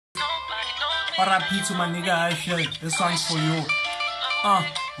RIP to my nigga Aisha. This one's for you.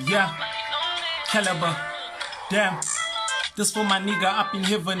 Yeah. Caliber. Damn. This for my nigga up in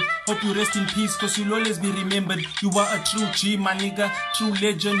heaven. Hope you rest in peace, cause you'll always be remembered. You were a true G, my nigga. True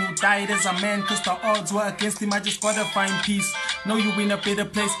legend who died as a man, cause the odds were against him. I just gotta find peace. Know you in a better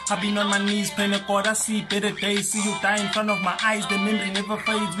place. I've been on my knees praying to God. I see better days. See you die in front of my eyes. The memory never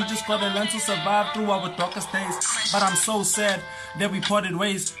fades. We just gotta learn to survive through our darkest days. But I'm so sad that we parted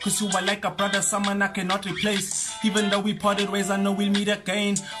ways, cause you were like a brother, someone I cannot replace. Even though we parted ways, I know we'll meet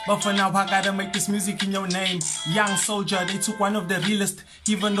again. But for now, I gotta make this music in your name. Young soldier, they took one of the realest.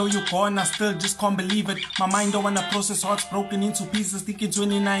 Even though you're gone, I still just can't believe it. My mind don't wanna process hearts broken into pieces. Thinking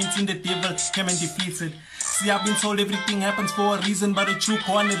 2019, the devil came and defeated. See, I've been told everything happens for a reason, but a true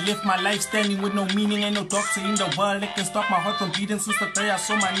corner left my life standing with no meaning. Ain't no doctor in the world that can stop my heart from beating. Since the day I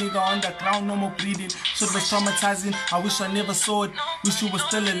saw my nigga on the ground, no more breathing. Shit was traumatizing, I wish I never saw it. Wish you were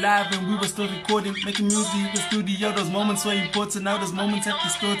still alive and we were still recording, making music in the studio. Those moments were important, now those moments have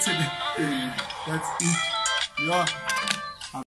distorted. That's it. Yeah.